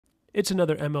It's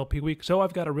another MLP week, so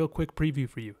I've got a real quick preview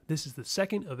for you. This is the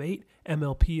second of 8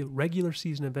 MLP regular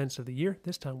season events of the year.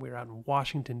 This time we're out in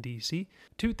Washington, D.C.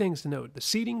 Two things to note. The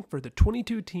seeding for the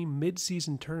 22-team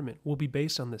mid-season tournament will be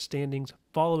based on the standings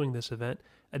following this event.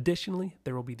 Additionally,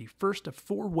 there will be the first of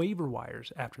 4 waiver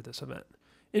wires after this event.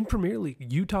 In Premier League,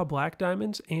 Utah Black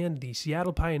Diamonds and the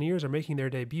Seattle Pioneers are making their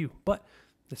debut, but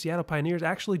the Seattle Pioneers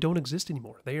actually don't exist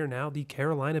anymore. They are now the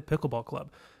Carolina Pickleball Club.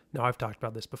 Now, I've talked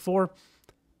about this before.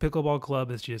 Pickleball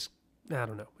Club is just, I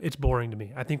don't know, it's boring to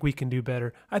me. I think we can do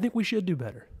better. I think we should do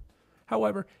better.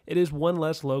 However, it is one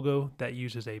less logo that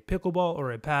uses a pickleball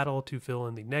or a paddle to fill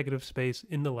in the negative space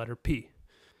in the letter P.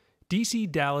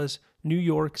 DC, Dallas, New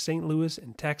York, St. Louis,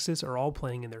 and Texas are all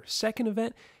playing in their second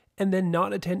event, and then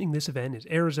not attending this event is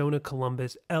Arizona,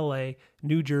 Columbus, LA,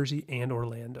 New Jersey, and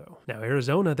Orlando. Now,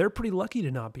 Arizona, they're pretty lucky to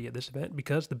not be at this event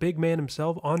because the big man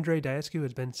himself, Andre Diascu,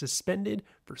 has been suspended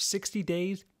for 60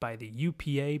 days by the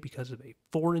UPA because of a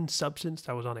foreign substance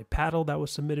that was on a paddle that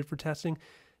was submitted for testing.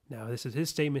 Now, this is his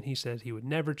statement. He says he would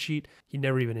never cheat. He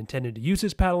never even intended to use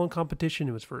his paddle in competition.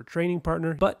 It was for a training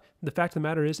partner. But the fact of the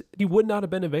matter is, he would not have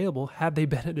been available had they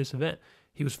been at this event.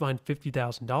 He was fined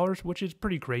 $50,000, which is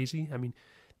pretty crazy. I mean,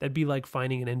 that'd be like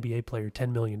finding an NBA player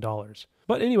 $10 million.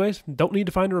 But anyways, don't need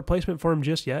to find a replacement for him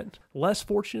just yet. Less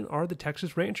fortunate are the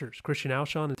Texas Rangers. Christian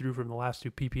Alshon is through from the last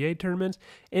 2 PPA tournaments,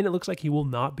 and it looks like he will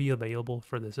not be available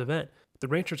for this event. The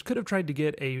Rangers could have tried to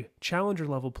get a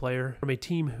challenger-level player from a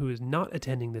team who is not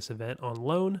attending this event on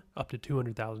loan, up to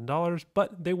 $200,000,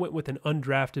 but they went with an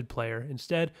undrafted player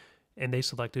instead, and they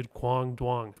selected Quang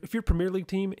Duong. If you're a Premier League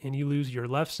team and you lose your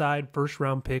left side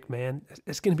first-round pick, man,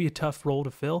 it's going to be a tough role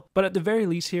to fill. But at the very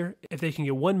least here, if they can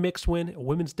get one mixed win, a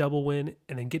women's double win,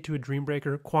 and then get to a dream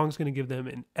breaker, Quang's going to give them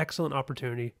an excellent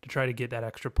opportunity to try to get that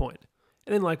extra point.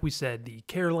 And then, like we said, the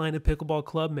Carolina Pickleball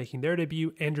Club making their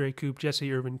debut, Andre Coop,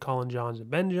 Jesse Irvin, Colin Johns,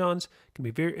 and Ben Johns. Can be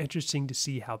very interesting to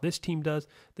see how this team does.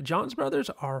 The Johns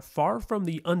brothers are far from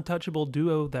the untouchable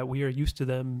duo that we are used to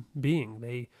them being.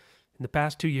 In the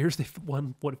past 2 years, they've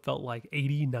won what felt like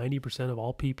 80-90% of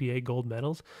all PPA gold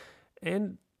medals,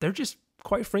 and they're just,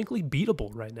 quite frankly,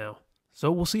 beatable right now. So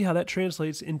we'll see how that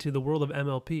translates into the world of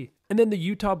MLP. And then the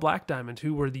Utah Black Diamonds,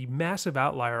 who were the massive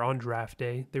outlier on draft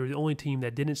day. They were the only team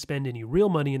that didn't spend any real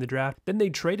money in the draft. Then they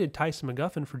traded Tyson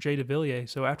McGuffin for Jay DeVilliers,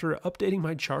 so after updating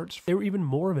my charts, they were even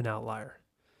more of an outlier.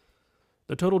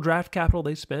 The total draft capital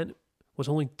they spent was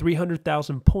only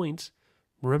 300,000 points.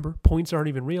 Remember, points aren't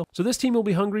even real. So this team will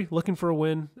be hungry, looking for a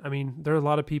win. I mean, there are a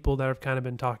lot of people that have kind of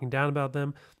been talking down about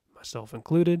them, myself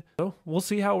included. So we'll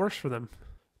see how it works for them.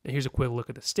 Now here's a quick look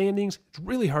at the standings. It's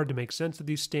really hard to make sense of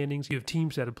these standings. You have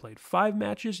teams that have played 5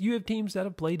 matches. You have teams that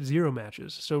have played 0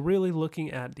 matches. So really looking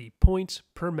at the points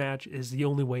per match is the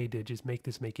only way to just make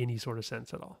this make any sort of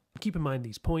sense at all. Keep in mind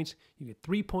these points. You get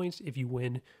 3 points if you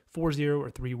win 4-0 or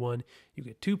 3-1. You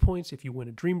get 2 points if you win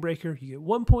a Dream Breaker. You get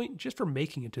 1 point just for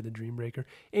making it to the Dream Breaker.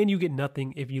 And you get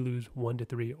nothing if you lose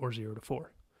 1-3 or 0-4.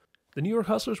 The New York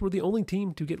Hustlers were the only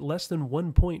team to get less than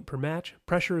 1 point per match.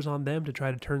 Pressure is on them to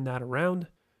try to turn that around.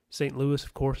 St. Louis,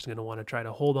 of course, is going to want to try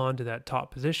to hold on to that top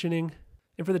positioning.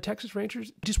 And for the Texas Rangers,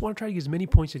 you just want to try to get as many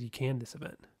points as you can this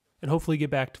event, and hopefully get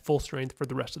back to full strength for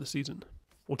the rest of the season.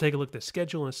 We'll take a look at the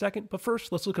schedule in a second, but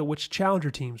first, let's look at which challenger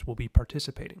teams will be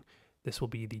participating. This will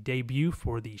be the debut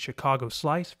for the Chicago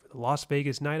Slice, for the Las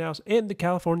Vegas Night Owls, and the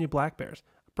California Black Bears.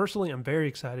 Personally, I'm very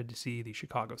excited to see the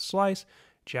Chicago Slice.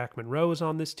 Jack Monroe is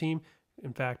on this team.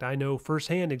 In fact, I know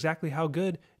firsthand exactly how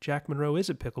good Jack Monroe is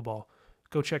at pickleball.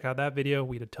 Go check out that video.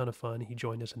 We had a ton of fun. He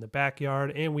joined us in the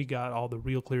backyard, and we got all the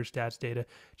real clear stats data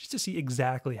just to see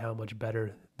exactly how much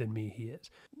better than me he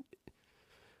is.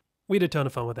 We had a ton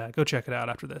of fun with that. Go check it out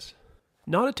after this.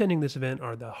 Not attending this event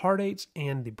are the Hard Eights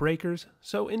and the Breakers.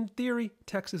 So in theory,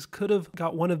 Texas could have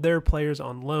got one of their players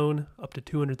on loan up to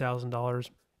 $200,000.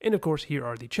 And of course, here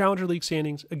are the Challenger League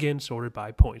standings, again sorted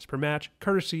by points per match,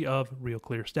 courtesy of Real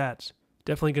Clear Stats.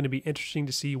 Definitely going to be interesting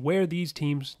to see where these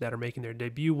teams that are making their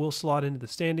debut will slot into the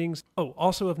standings. Oh,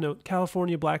 also of note,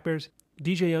 California Black Bears,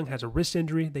 DJ Young has a wrist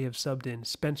injury. They have subbed in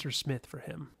Spencer Smith for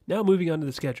him. Now moving on to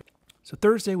the schedule. So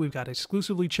Thursday, we've got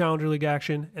exclusively Challenger League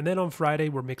action, and then on Friday,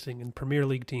 we're mixing in Premier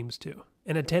League teams too.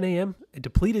 And at 10 a.m., a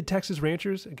depleted Texas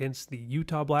Rangers against the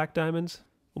Utah Black Diamonds.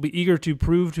 We'll be eager to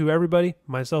prove to everybody,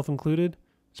 myself included,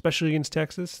 especially against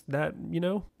Texas, that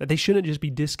they shouldn't just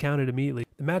be discounted immediately.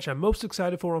 The match I'm most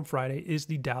excited for on Friday is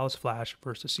the Dallas Flash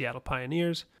versus Seattle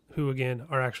Pioneers, who again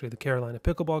are actually the Carolina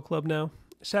Pickleball Club now.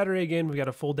 Saturday again, we got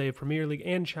a full day of Premier League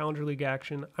and Challenger League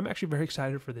action. I'm actually very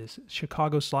excited for this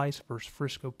Chicago Slice versus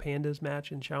Frisco Pandas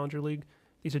match in Challenger League.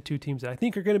 These are two teams that I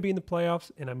think are going to be in the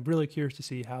playoffs, and I'm really curious to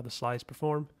see how the Slice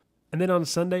perform. And then on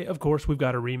Sunday, of course, we've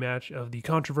got a rematch of the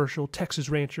controversial Texas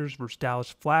Rangers versus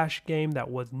Dallas Flash game that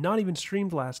was not even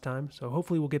streamed last time, so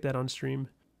hopefully we'll get that on stream.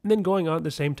 And then going on at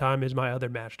the same time is my other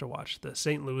match to watch, the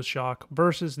St. Louis Shock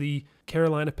versus the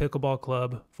Carolina Pickleball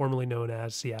Club, formerly known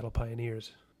as Seattle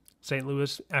Pioneers. St.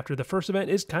 Louis, after the first event,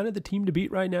 is kind of the team to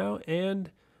beat right now,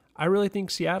 and I really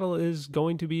think Seattle is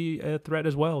going to be a threat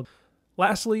as well.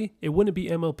 Lastly, it wouldn't be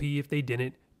MLP if they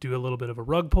didn't do a little bit of a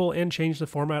rug pull and change the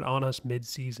format on us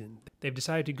mid-season. They've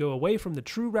decided to go away from the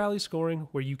true rally scoring,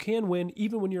 where you can win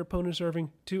even when your opponent is serving,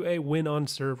 to a win on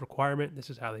serve requirement. This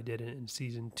is how they did it in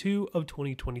Season 2 of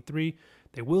 2023.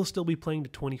 They will still be playing to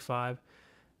 25.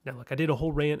 Now, look, I did a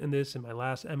whole rant in this in my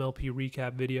last MLP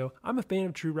recap video. I'm a fan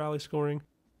of true rally scoring,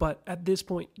 but at this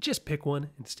point, just pick one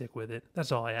and stick with it.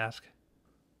 That's all I ask.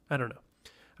 I don't know.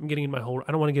 I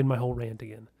don't want to get in my whole rant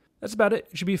again. That's about it.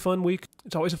 It should be a fun week.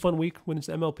 It's always a fun week when it's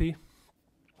MLP.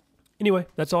 Anyway,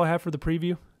 that's all I have for the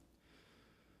preview.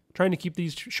 Trying to keep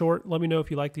these short. Let me know if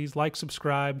you like these. Like,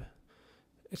 subscribe,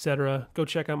 etc. Go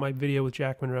check out my video with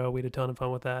Jack Monroe. We had a ton of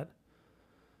fun with that.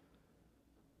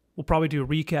 We'll probably do a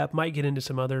recap. Might get into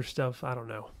some other stuff. I don't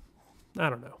know.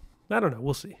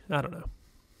 We'll see. I don't know.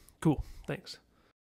 Cool. Thanks.